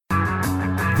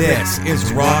This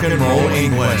is Rock and Roll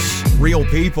English. Real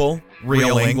people,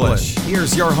 real English.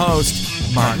 Here's your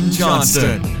host, Martin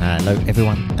Johnston. Hello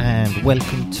everyone and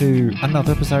welcome to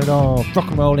another episode of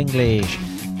Rock and Roll English.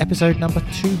 Episode number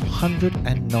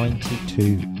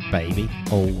 292, baby.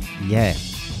 Oh yeah.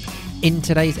 In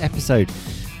today's episode,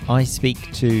 I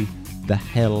speak to the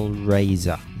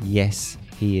Hellraiser. Yes,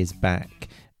 he is back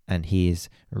and he is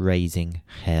raising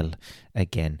hell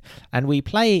again. And we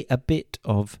play a bit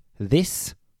of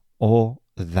this or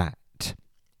that.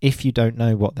 If you don't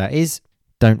know what that is,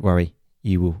 don't worry,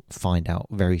 you will find out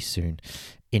very soon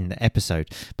in the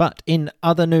episode. But in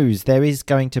other news, there is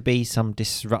going to be some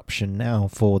disruption now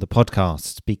for the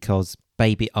podcast because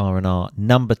Baby R&R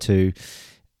number 2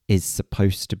 is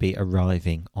supposed to be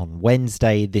arriving on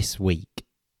Wednesday this week,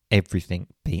 everything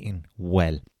being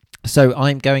well. So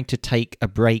I'm going to take a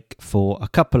break for a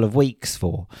couple of weeks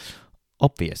for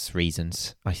obvious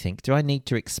reasons, I think. Do I need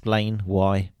to explain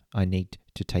why I need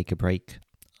to take a break?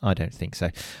 I don't think so.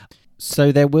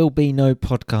 So there will be no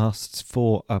podcasts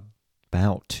for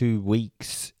about 2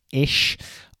 weeks-ish,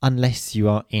 unless you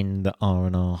are in the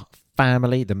R&R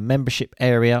family, the membership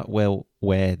area, well,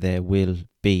 where there will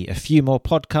be a few more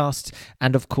podcasts.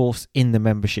 And of course, in the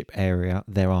membership area,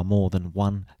 there are more than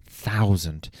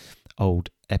 1,000 old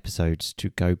episodes to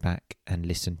go back and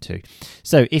listen to.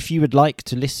 So if you would like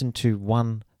to listen to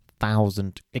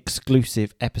 1,000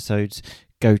 exclusive episodes,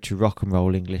 go to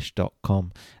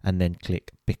rockandrollenglish.com and then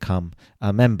click Become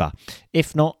a Member.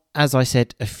 If not, as I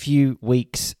said, a few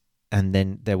weeks and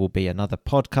then there will be another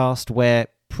podcast where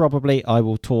probably I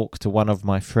will talk to one of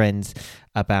my friends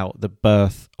about the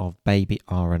birth of Baby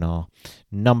R&R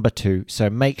number 2. So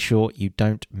make sure you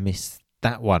don't miss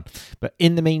that one. But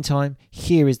in the meantime,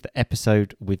 here is the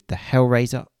episode with the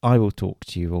Hellraiser. I will talk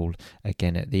to you all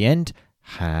again at the end.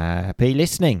 Happy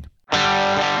listening.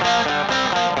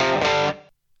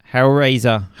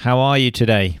 Hellraiser, how are you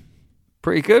today?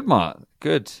 Pretty good, Mark.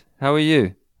 Good. How are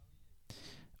you?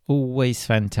 Always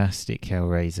fantastic,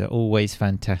 Hellraiser. Always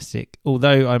fantastic.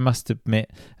 Although I must admit,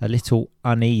 a little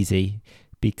uneasy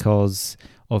because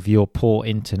of your poor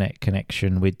internet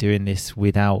connection. We're doing this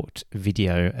without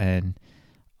video and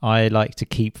I like to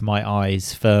keep my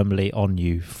eyes firmly on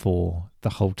you for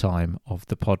the whole time of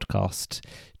the podcast,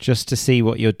 just to see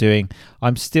what you're doing.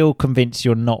 I'm still convinced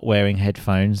you're not wearing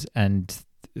headphones and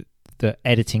the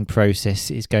editing process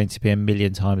is going to be a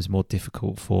million times more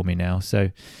difficult for me now.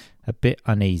 So a bit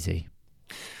uneasy.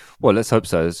 Well, let's hope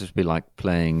so. It's just be like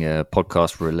playing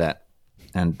podcast roulette.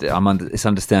 And it's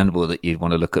understandable that you'd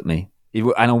want to look at me.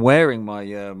 And I'm wearing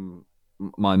my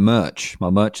my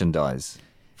merchandise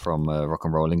from Rock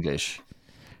and Roll English.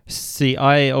 See,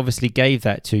 I obviously gave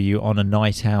that to you on a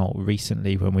night out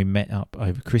recently when we met up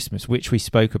over Christmas, which we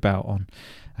spoke about on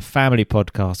a family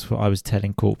podcast where I was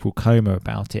telling Corporal Coma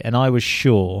about it. And I was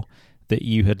sure that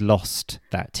you had lost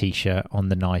that T-shirt on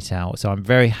the night out. So I'm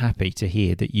very happy to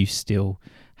hear that you still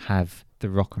have the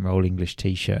Rock and Roll English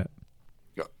T-shirt.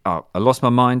 I lost my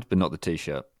mind, but not the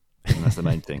T-shirt. And that's the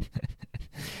main thing.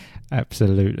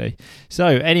 Absolutely. So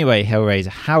anyway, Hellraiser,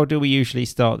 how do we usually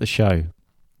start the show?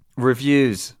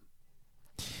 Reviews.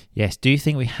 Yes. Do you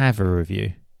think we have a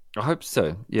review? I hope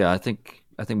so. Yeah, I think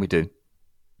we do.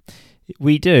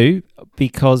 We do,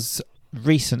 because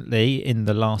recently in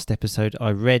the last episode,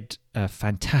 I read a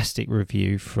fantastic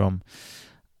review from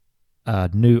a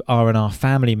new R&R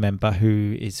family member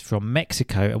who is from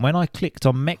Mexico. And when I clicked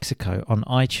on Mexico on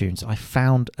iTunes, I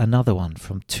found another one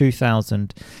from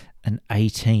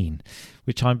 2018,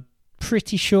 which I'm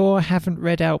pretty sure I haven't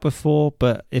read out before,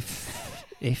 but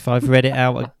if I've read it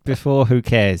out before, who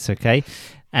cares, okay?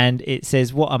 And it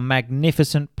says, what a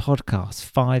magnificent podcast.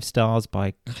 5 stars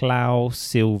by Klaus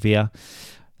Sylvia,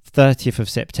 30th of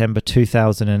September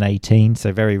 2018,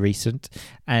 so very recent.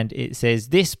 And it says,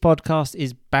 this podcast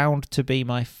is bound to be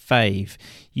my fave.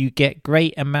 You get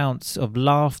great amounts of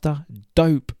laughter,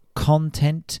 dope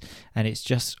content, and it's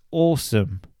just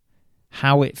awesome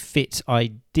how it fits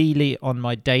ideally on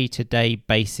my day-to-day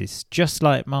basis. Just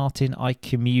like Martin, I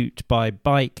commute by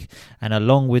bike, and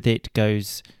along with it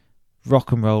goes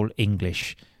Rock and Roll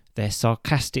English. Their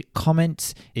sarcastic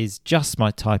comments is just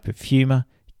my type of humour.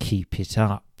 Keep it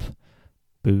up.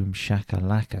 Boom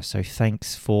shakalaka. So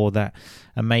thanks for that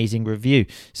amazing review.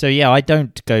 So yeah, I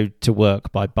don't go to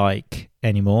work by bike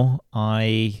anymore.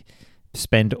 I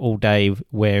spend all day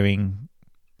wearing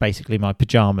basically my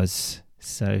pajamas.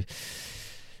 So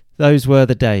those were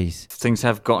the days. Things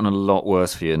have gotten a lot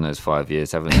worse for you in those 5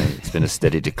 years, haven't they? It's been a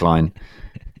steady decline.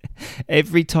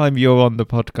 Every time you're on the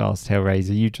podcast,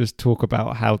 Hellraiser, you just talk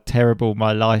about how terrible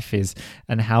my life is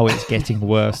and how it's getting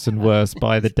worse and worse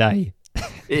by the day.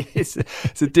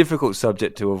 It's a difficult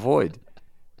subject to avoid.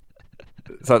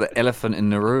 It's like the elephant in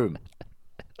the room.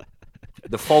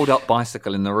 The fold-up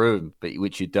bicycle in the room, but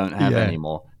which you don't have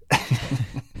anymore.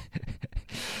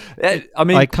 I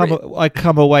mean, I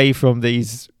come away from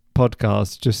these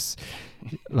podcasts just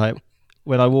like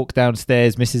when I walk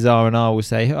downstairs, Mrs. R&R will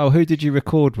say, "Oh, who did you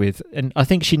record with?" And I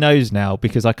think she knows now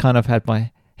because I kind of had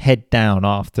my head down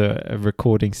after a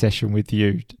recording session with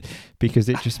you, because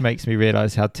it just makes me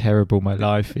realise how terrible my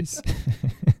life is.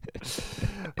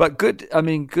 But good. I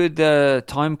mean, good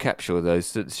time capsule though.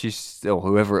 So she's, or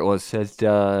whoever it was, said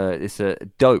it's a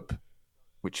dope,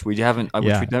 which we haven't,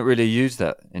 which we don't really use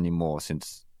that anymore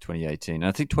since 2018. And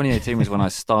I think 2018 was when I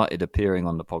started appearing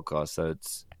on the podcast. So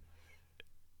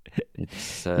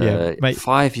it's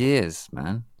 5 years,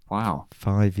 man. Wow.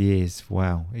 5 years.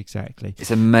 Wow. Exactly.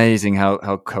 It's amazing how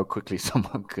quickly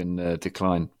someone can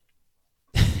decline.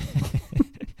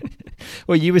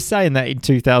 Well, you were saying that in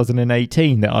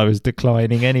 2018 that I was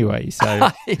declining anyway. So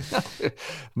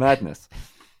madness.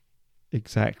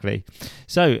 Exactly.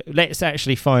 So let's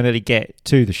actually finally get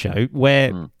to the show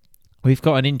where we've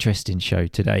got an interesting show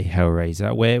today,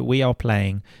 Hellraiser, where we are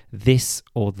playing This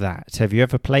or That. Have you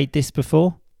ever played this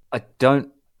before? I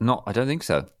don't think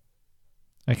so.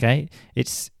 Okay.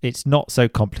 It's not so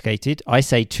complicated. I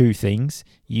say two things.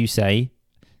 You say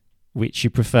which you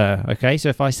prefer. Okay. So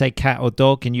if I say cat or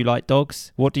dog and you like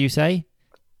dogs, what do you say?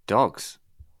 Dogs.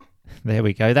 There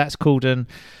we go. That's called an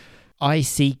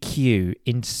ICQ,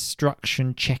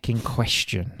 instruction checking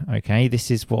question. Okay,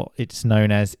 this is what it's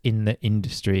known as in the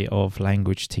industry of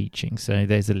language teaching. So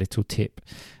there's a little tip.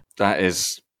 That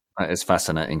is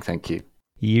fascinating. Thank you.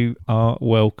 You are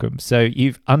welcome. So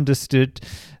you've understood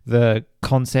the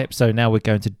concept. So now we're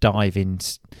going to dive in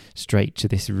straight to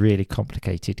this really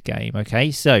complicated game. Okay,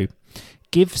 so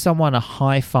give someone a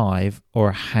high five or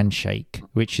a handshake.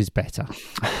 Which is better?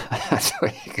 That's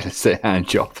what you're going to say, hand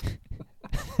job.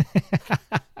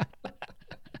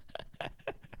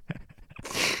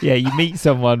 Yeah, you meet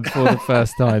someone for the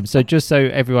first time. So just so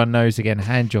everyone knows again,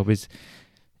 hand job is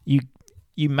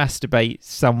you masturbate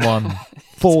someone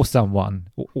for someone,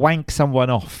 wank someone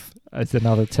off as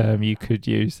another term you could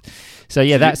use. So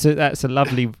yeah, that's a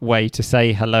lovely way to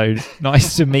say hello.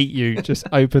 Nice to meet you. Just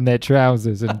open their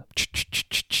trousers and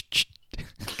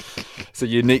it's a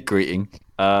unique greeting.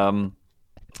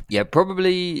 Yeah,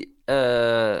 probably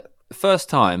first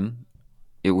time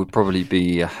it would probably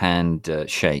be a hand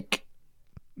shake.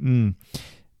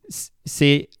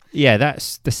 See, yeah,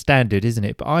 that's the standard, isn't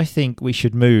it? But I think we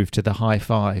should move to the high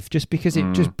five just because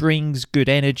it just brings good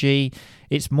energy.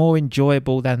 It's more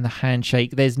enjoyable than the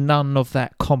handshake. There's none of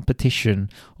that competition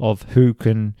of who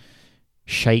can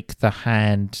shake the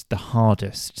hand the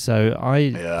hardest. So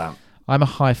I'm a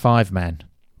high five man.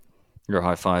 You're a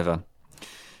high fiver.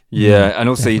 Yeah, and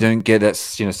also you don't get that.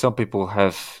 Some people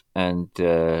have, and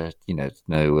no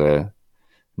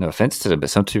offense to them, but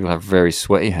some people have very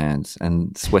sweaty hands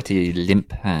and sweaty,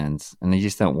 limp hands, and you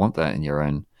just don't want that in your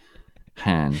own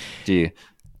hand, do you?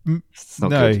 No,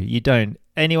 good. You don't.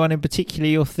 Anyone in particular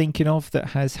you're thinking of that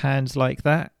has hands like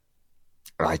that?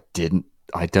 I don't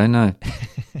know.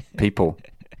 People.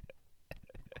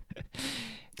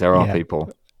 There are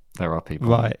people.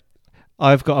 Right.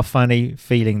 I've got a funny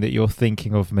feeling that you're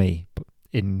thinking of me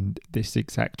in this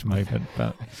exact moment,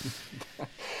 but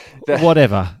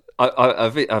whatever. I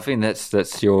think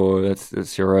that's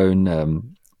your own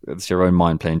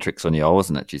mind playing tricks on you. I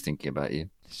wasn't actually thinking about you.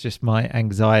 It's just my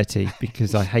anxiety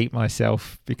because I hate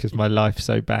myself because my life's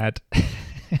so bad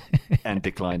and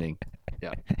declining.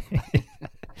 Yeah.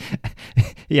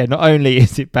 Yeah. Not only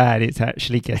is it bad, it's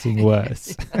actually getting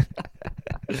worse.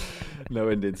 No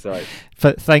end in sight.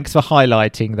 But thanks for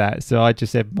highlighting that. So I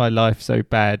just said my life's so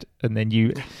bad, and then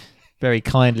you very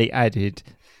kindly added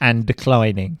and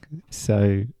declining.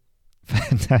 So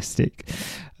fantastic.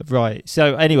 Right.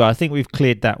 So anyway, I think we've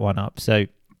cleared that one up. So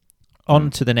on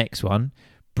to the next one.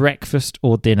 Breakfast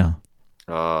or dinner?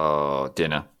 Oh,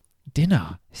 dinner.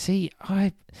 Dinner. See,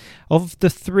 of the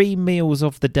 3 meals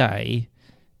of the day,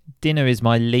 dinner is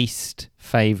my least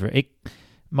favourite.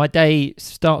 My day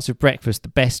starts with breakfast, the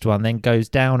best one, then goes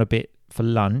down a bit for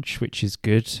lunch, which is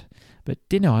good. But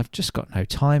dinner, I've just got no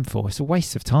time for. It's a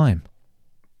waste of time.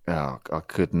 Oh, I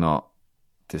could not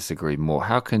disagree more.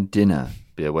 How can dinner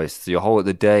be a waste? So your whole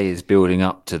the day is building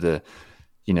up to the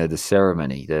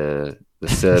ceremony, the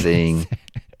serving,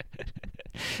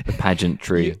 the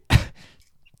pageantry.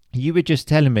 You were just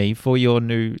telling me for your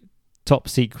new top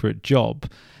secret job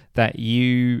that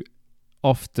you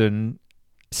often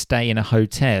stay in a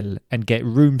hotel and get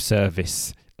room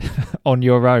service on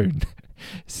your own.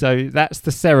 So that's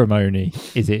the ceremony,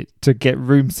 is it, to get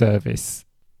room service?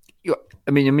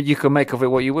 I mean, you can make of it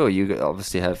what you will. You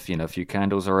obviously have, a few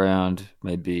candles around,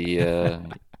 maybe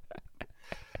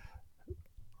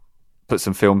put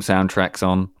some film soundtracks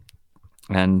on,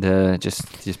 and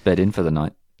just bed in for the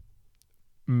night.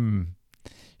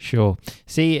 Sure.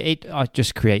 See, it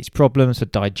just creates problems for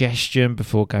digestion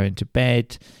before going to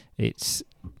bed. It's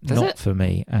not for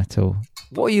me at all.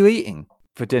 What are you eating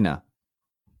for dinner?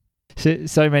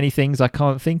 So many things I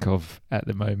can't think of at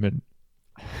the moment.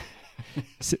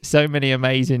 So many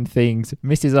amazing things.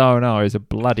 Mrs. R&R is a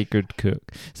bloody good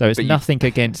cook. So it's nothing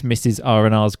against Mrs.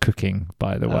 R&R's cooking,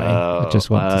 by the way. I just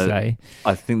want to say.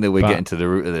 I think that we're getting to the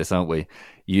root of this, aren't we?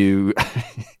 You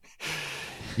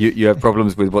have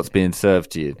problems with what's being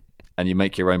served to you, and you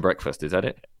make your own breakfast. Is that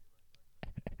it?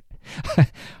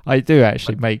 I do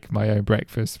actually make my own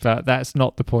breakfast, but that's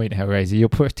not the point, Hellraiser. You're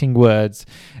putting words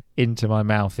into my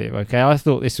mouth here, okay? I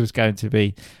thought this was going to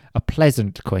be a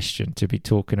pleasant question to be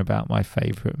talking about my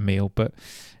favourite meal, but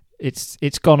it's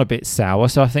gone a bit sour,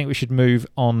 so I think we should move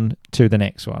on to the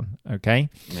next one, okay?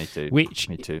 Me too.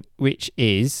 Me too. Which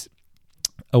is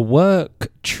a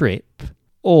work trip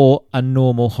or a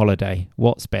normal holiday.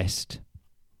 What's best?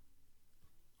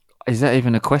 Is that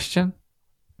even a question?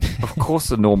 Of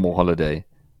course, a normal holiday.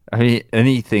 I mean,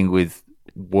 anything with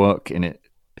work in it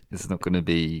is not going to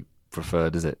be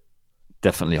preferred, is it?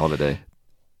 Definitely holiday.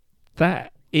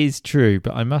 That is true,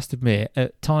 but I must admit,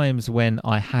 at times when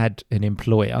I had an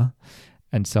employer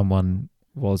and someone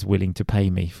was willing to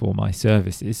pay me for my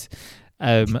services,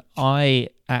 I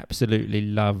absolutely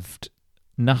loved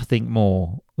nothing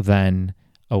more than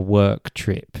a work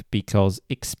trip because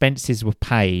expenses were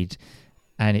paid.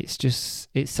 And it's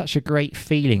such a great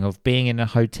feeling of being in a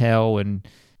hotel and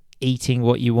eating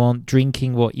what you want,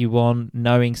 drinking what you want,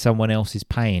 knowing someone else is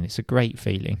paying. It's a great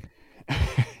feeling.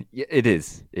 Yeah, it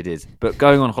is. It is. But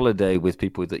going on holiday with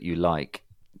people that you like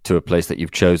to a place that you've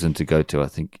chosen to go to, I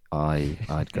think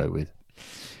I'd go with.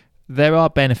 There are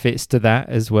benefits to that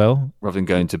as well. Rather than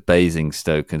going to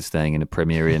Basingstoke and staying in a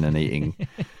Premier Inn and eating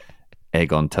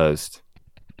egg on toast.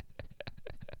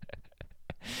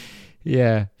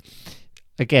 Yeah.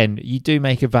 Again, you do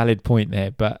make a valid point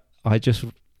there, but I just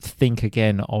think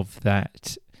again of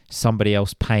that somebody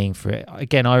else paying for it.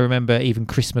 Again, I remember even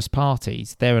Christmas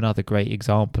parties. They're another great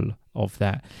example of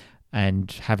that.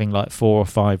 And having like 4 or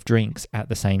 5 drinks at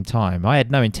the same time. I had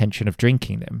no intention of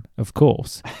drinking them, of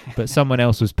course, but someone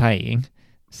else was paying.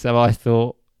 So I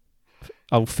thought,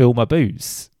 I'll fill my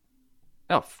booze.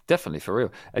 Oh, definitely, for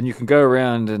real. And you can go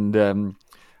around and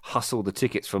hustle the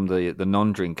tickets from the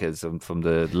non-drinkers and from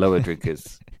the lower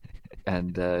drinkers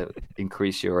and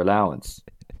increase your allowance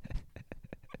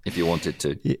if you wanted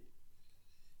to. Yeah.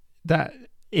 That,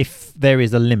 if there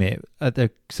is a limit, at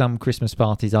some Christmas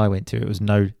parties I went to, it was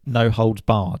no holds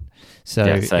barred. So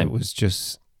it was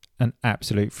just an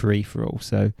absolute free-for-all.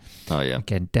 So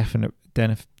again, definite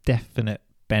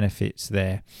benefits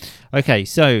there. Okay,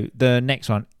 so the next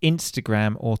one,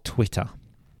 Instagram or Twitter?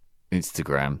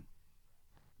 Instagram.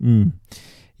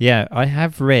 Yeah, I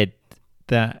have read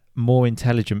that more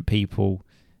intelligent people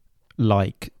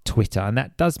like Twitter, and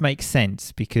that does make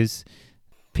sense because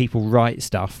people write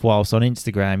stuff, whilst on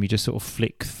Instagram you just sort of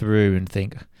flick through and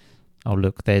think, oh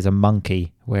look, there's a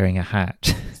monkey wearing a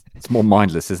hat. It's more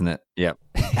mindless, isn't it? Yeah.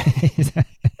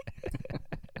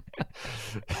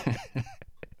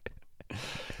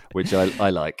 Which I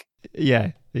like.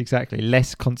 Yeah, exactly.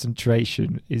 Less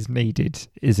concentration is needed,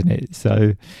 isn't it?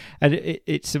 So, and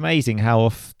it's amazing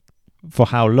for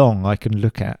how long I can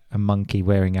look at a monkey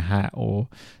wearing a hat or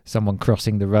someone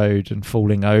crossing the road and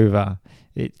falling over.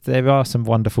 There are some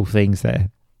wonderful things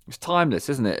there. It's timeless,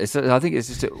 isn't it? I think it's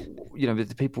just,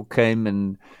 the people came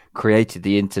and created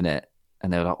the internet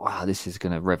and they were like, wow, this is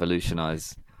going to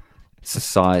revolutionize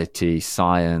society,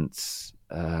 science,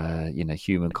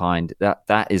 humankind.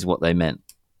 That is what they meant.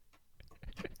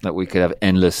 That we could have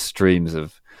endless streams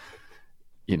of,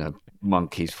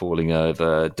 monkeys falling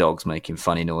over, dogs making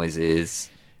funny noises.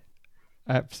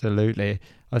 Absolutely.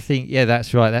 I think, yeah,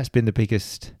 that's right. That's been the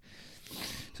biggest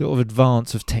sort of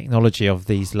advance of technology of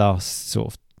these last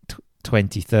sort of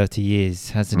 20, 30 years,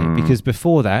 hasn't it? Because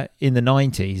before that, in the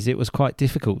 90s, it was quite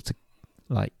difficult to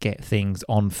get things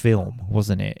on film,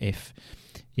 wasn't it? If,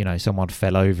 someone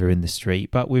fell over in the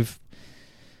street. But with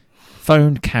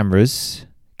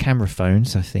camera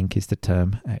phones, I think is the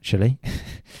term, actually.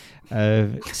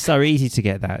 So easy to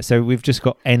get that. So we've just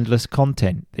got endless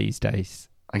content these days.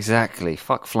 Exactly.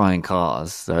 Fuck flying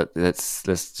cars. Let's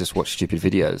just watch stupid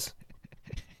videos.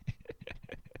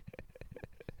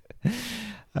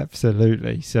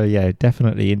 Absolutely. So yeah,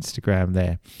 definitely Instagram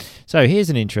there. So here's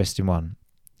an interesting one.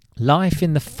 Life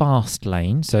in the fast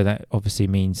lane, so that obviously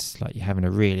means like you're having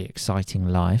a really exciting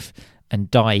life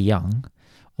and die young,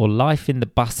 or life in the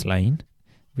bus lane,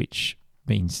 which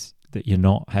means that you're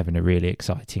not having a really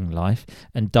exciting life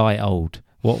and die old.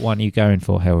 What one are you going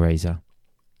for, Hellraiser?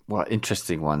 Well,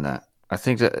 interesting one that. I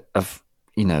think that I've,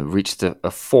 reached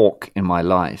a fork in my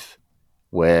life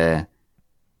where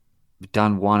I've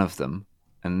done one of them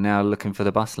and now looking for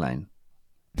the bus lane.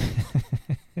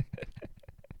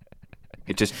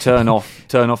 You just turn off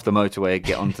the motorway,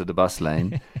 get onto the bus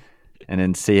lane, and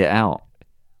then see it out.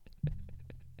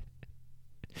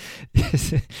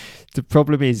 The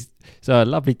problem is, so a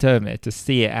lovely term there, to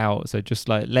see it out. So just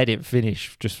like let it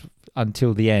finish just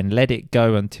until the end. Let it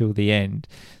go until the end.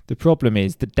 The problem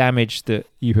is the damage that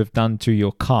you have done to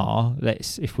your car.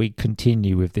 If we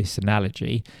continue with this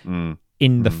analogy,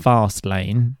 in the fast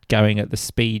lane, going at the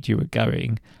speed you were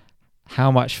going,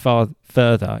 how much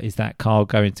further is that car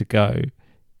going to go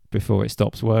before it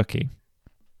stops working?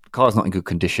 The car's not in good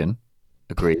condition,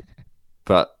 agreed.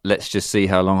 But let's just see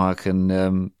how long I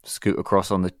can scoot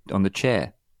across on the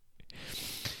chair.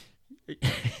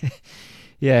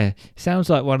 Yeah, sounds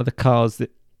like one of the cars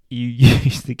that you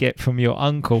used to get from your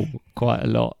uncle quite a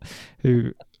lot,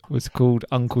 who was called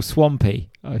Uncle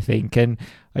Swampy, I think. And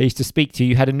I used to speak to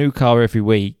you. You had a new car every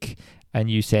week,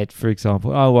 and you said, for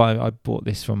example, I bought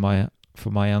this from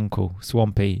my uncle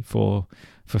Swampy for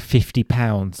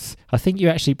 £50. I think you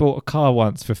actually bought a car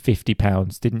once for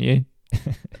 £50, didn't you?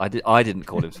 I didn't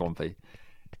call him Swampy.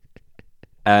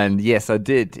 And yes, I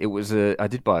did. I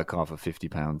did buy a car for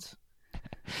 £50.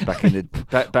 Back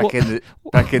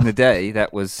in the day,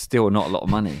 that was still not a lot of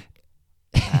money.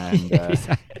 And,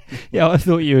 yeah, I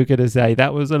thought you were going to say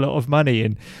that was a lot of money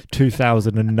in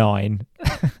 2009.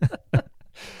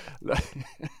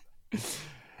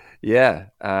 Yeah,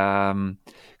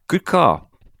 good car.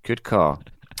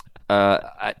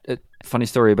 Funny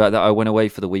story about that. I went away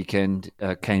for the weekend,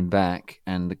 came back,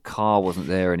 and the car wasn't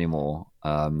there anymore.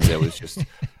 There was just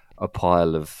a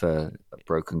pile of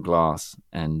broken glass,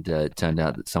 and it turned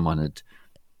out that someone had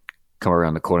come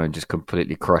around the corner and just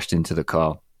completely crushed into the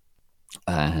car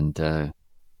and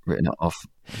written it off.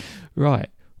 Right.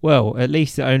 Well, at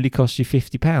least it only cost you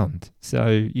 £50, so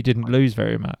you didn't lose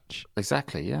very much.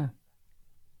 Exactly, yeah.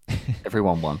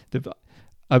 Everyone won.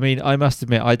 I mean, I must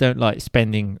admit, I don't like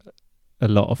spending a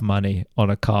lot of money on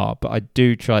a car, but I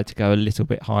do try to go a little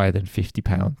bit higher than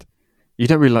 £50. You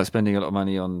don't really like spending a lot of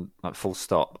money on like full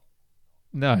stop?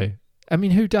 No. I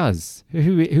mean, who does?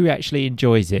 Who actually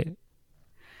enjoys it?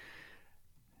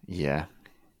 Yeah,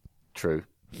 true.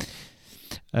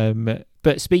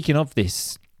 But speaking of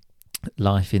this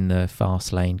life in the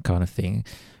fast lane kind of thing,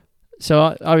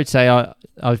 so I would say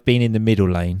I've been in the middle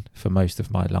lane for most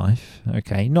of my life.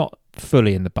 Okay, not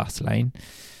fully in the bus lane.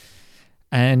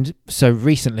 And so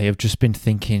recently I've just been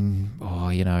thinking,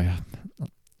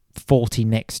 40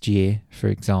 next year, for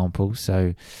example.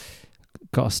 So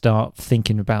got to start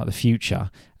thinking about the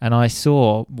future. And I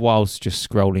saw, whilst just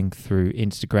scrolling through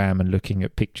Instagram and looking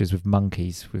at pictures with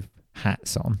monkeys with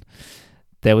hats on,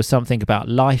 there was something about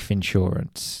life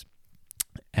insurance.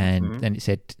 And then it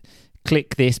said,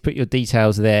 click this, put your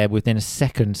details there. Within a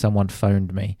second, someone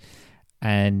phoned me.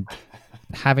 And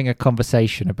having a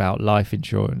conversation about life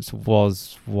insurance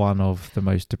was one of the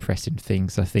most depressing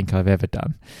things I think I've ever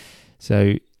done.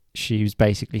 So she was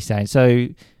basically saying, so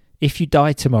if you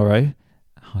die tomorrow,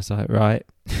 I was like, right,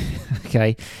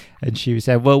 okay. And she was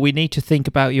saying, well, we need to think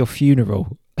about your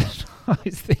funeral. I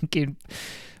was thinking,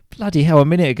 bloody hell, a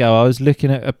minute ago I was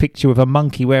looking at a picture with a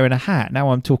monkey wearing a hat. Now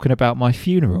I'm talking about my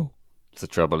funeral. It's the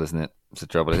trouble, isn't it? It's the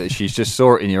trouble. She just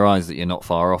saw it in your eyes that you're not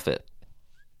far off it.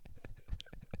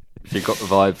 She got the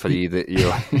vibe for you that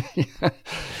you're...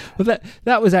 Well,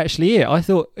 that was actually it. I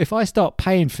thought, if I start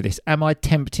paying for this, am I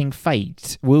tempting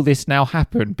fate? Will this now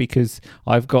happen because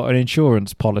I've got an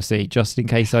insurance policy just in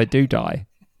case I do die?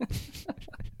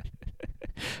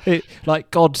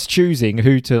 Like God's choosing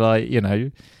who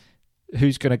to,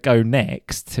 who's going to go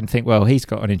next, and think, well, he's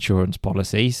got an insurance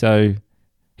policy, so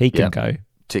he can go.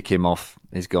 Tick him off.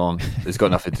 He's gone. He's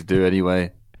got nothing to do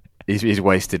anyway. He's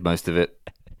wasted most of it.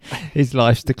 His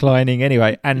life's declining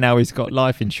anyway, and now he's got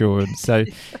life insurance, so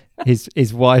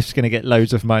his wife's going to get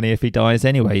loads of money if he dies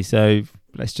anyway, so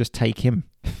let's just take him.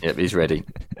 Yep, he's ready.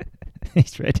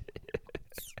 He's ready.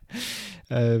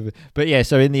 But yeah,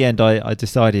 so in the end I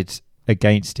decided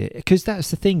against it, because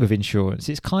that's the thing with insurance.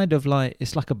 It's kind of like,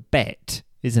 it's like a bet,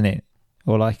 isn't it?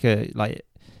 Or like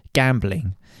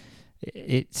gambling.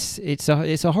 It's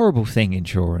a horrible thing,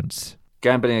 insurance.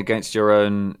 Gambling against your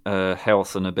own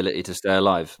health and ability to stay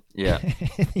alive. Yeah.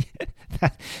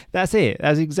 That's it.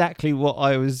 That's exactly what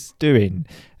I was doing.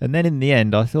 And then in the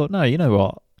end, I thought, no, you know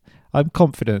what? I'm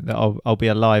confident that I'll be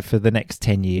alive for the next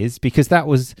 10 years because that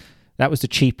was the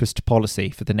cheapest policy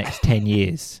for the next 10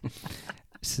 years.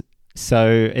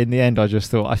 So in the end, I just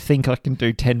thought, I think I can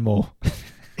do 10 more.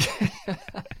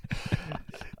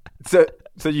 So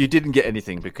you didn't get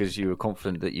anything because you were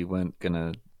confident that you weren't going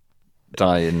to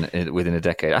die within a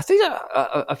decade. I think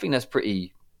that's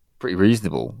pretty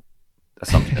reasonable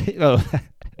assumption. Well,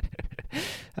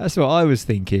 that's what I was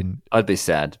thinking. I'd be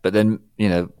sad, but then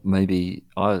maybe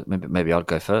I'd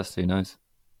go first. Who knows?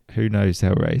 Who knows,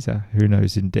 Hellraiser? Who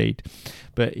knows indeed?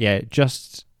 But yeah,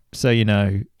 just so you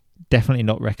know, definitely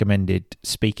not recommended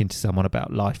speaking to someone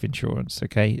about life insurance.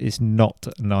 Okay, it's not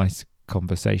a nice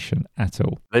conversation at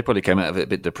all. They probably came out of it a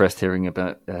bit depressed hearing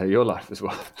about your life as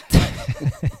well.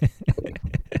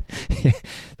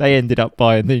 They ended up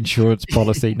buying the insurance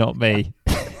policy, not me.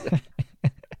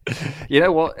 You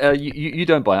know what? You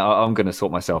don't buy it. I'm going to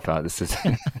sort myself out. This is.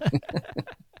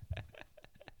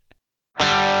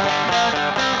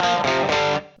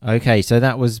 Okay, so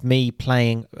that was me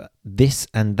playing This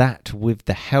and That with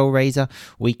the Hellraiser.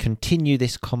 We continue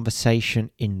this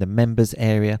conversation in the members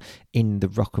area in the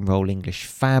Rock and Roll English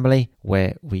family,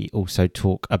 where we also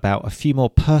talk about a few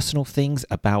more personal things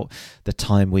about the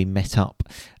time we met up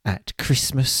at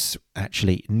Christmas,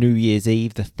 actually New Year's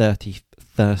Eve, the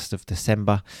 31st of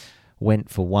December, went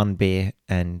for one beer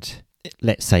and...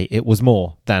 let's say it was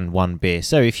more than one beer.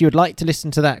 So if you would like to listen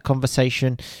to that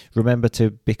conversation, remember to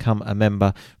become a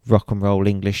member,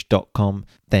 rockandrollenglish.com,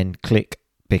 then click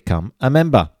become a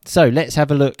member. So let's have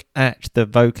a look at the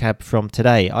vocab from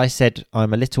today. I said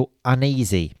I'm a little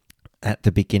uneasy at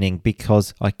the beginning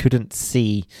because I couldn't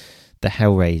see the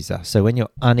Hellraiser. So when you're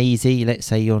uneasy, let's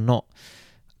say you're not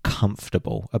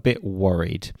comfortable, a bit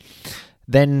worried.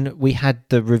 Then we had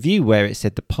the review where it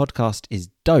said the podcast is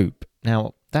dope.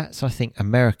 Now, that's, I think,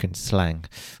 American slang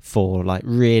for like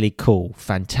really cool,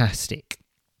 fantastic.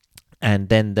 And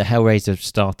then the Hellraiser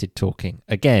started talking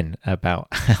again about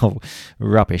how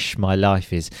rubbish my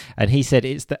life is. And he said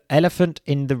it's the elephant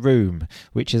in the room,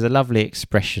 which is a lovely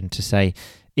expression to say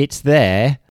it's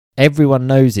there. Everyone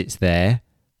knows it's there.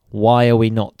 Why are we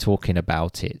not talking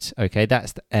about it? Okay,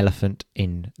 that's the elephant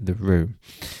in the room.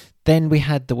 Then we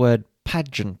had the word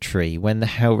pageantry when the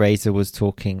Hellraiser was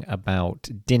talking about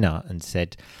dinner and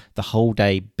said the whole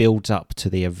day builds up to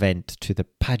the event, to the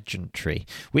pageantry,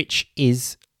 which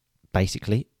is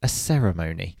basically a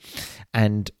ceremony.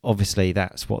 And obviously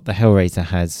that's what the Hellraiser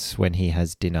has when he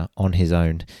has dinner on his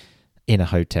own in a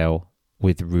hotel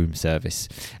with room service.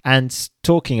 And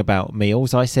talking about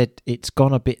meals, I said it's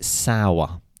gone a bit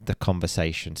sour, the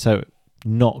conversation. So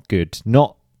not good,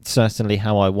 not certainly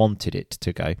how I wanted it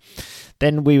to go.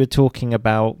 Then we were talking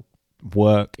about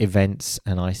work events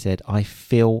and I said I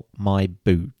fill my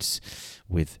boots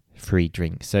with free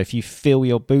drinks. So if you fill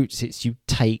your boots, it's you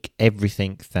take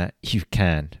everything that you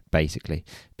can, basically,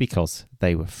 because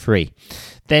they were free.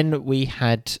 Then we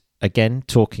had, again,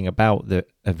 talking about the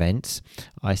events,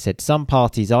 I said some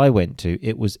parties I went to,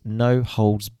 it was no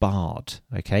holds barred.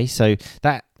 Okay, so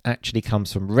that actually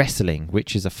comes from wrestling,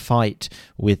 which is a fight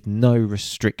with no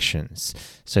restrictions.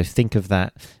 So think of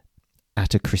that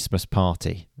at a Christmas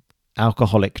party.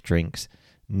 Alcoholic drinks,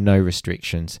 no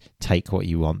restrictions, take what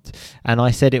you want. And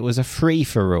I said it was a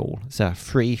free-for-all. So a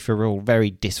free-for-all, very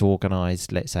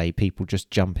disorganised, let's say, people just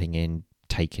jumping in,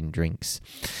 taking drinks.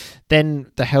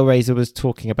 Then the Hellraiser was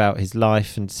talking about his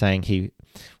life and saying he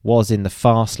was in the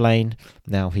fast lane.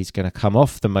 Now he's going to come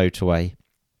off the motorway,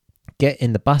 get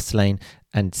in the bus lane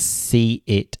and see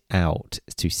it out,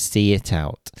 to see it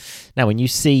out. Now, when you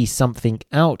see something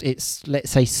out, it's,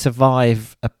 let's say,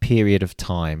 survive a period of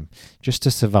time, just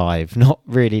to survive, not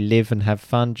really live and have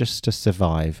fun, just to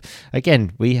survive.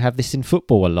 Again, we have this in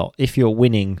football a lot. If you're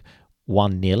winning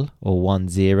 1-0 or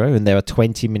 1-0 and there are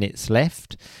 20 minutes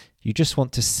left, you just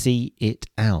want to see it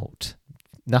out.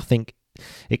 Nothing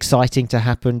exciting to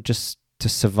happen, just to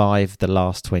survive the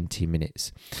last 20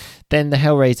 minutes. Then the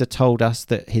Hellraiser told us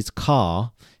that his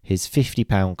car, his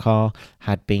 £50 car,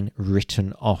 had been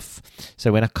written off.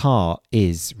 So when a car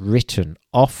is written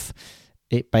off,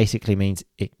 it basically means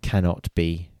it cannot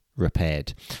be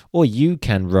repaired. Or you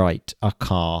can write a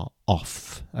car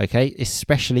off, okay?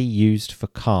 Especially used for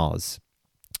cars.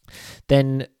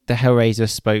 Then the Hellraiser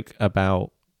spoke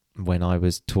about when I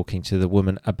was talking to the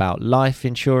woman about life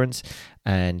insurance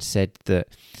and said that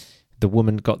the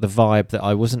woman got the vibe that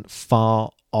I wasn't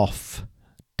far off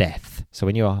death. So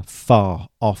when you are far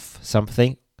off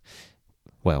something,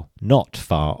 not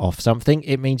far off something,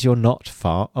 it means you're not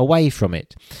far away from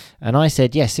it. And I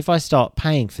said, yes, if I start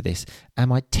paying for this,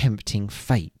 am I tempting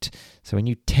fate? So when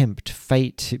you tempt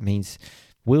fate, it means,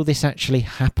 will this actually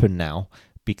happen now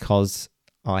because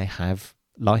I have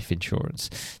life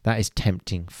insurance? That is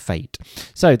tempting fate.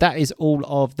 So that is all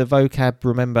of the vocab.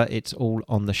 Remember, it's all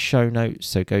on the show notes.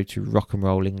 So go to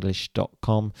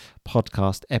rockandrollenglish.com,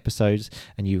 podcast episodes,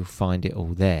 and you will find it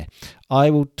all there. I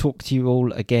will talk to you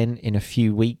all again in a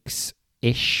few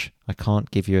weeks-ish. I can't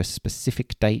give you a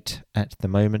specific date at the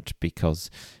moment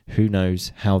because who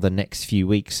knows how the next few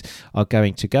weeks are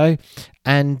going to go.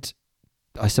 And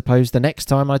I suppose the next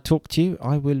time I talk to you,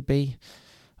 I will be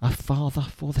a father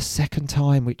for the second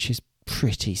time, which is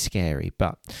pretty scary.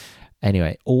 But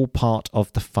anyway, all part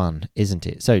of the fun, isn't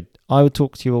it? So I will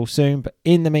talk to you all soon. But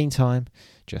in the meantime,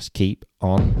 just keep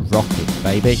on rocking,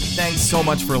 baby. Thanks so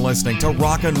much for listening to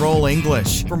Rock and Roll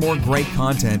English. For more great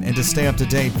content and to stay up to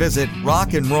date, visit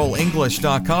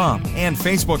rockandrollenglish.com and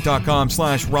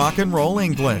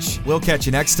facebook.com/rockandrollenglish. We'll catch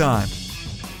you next time.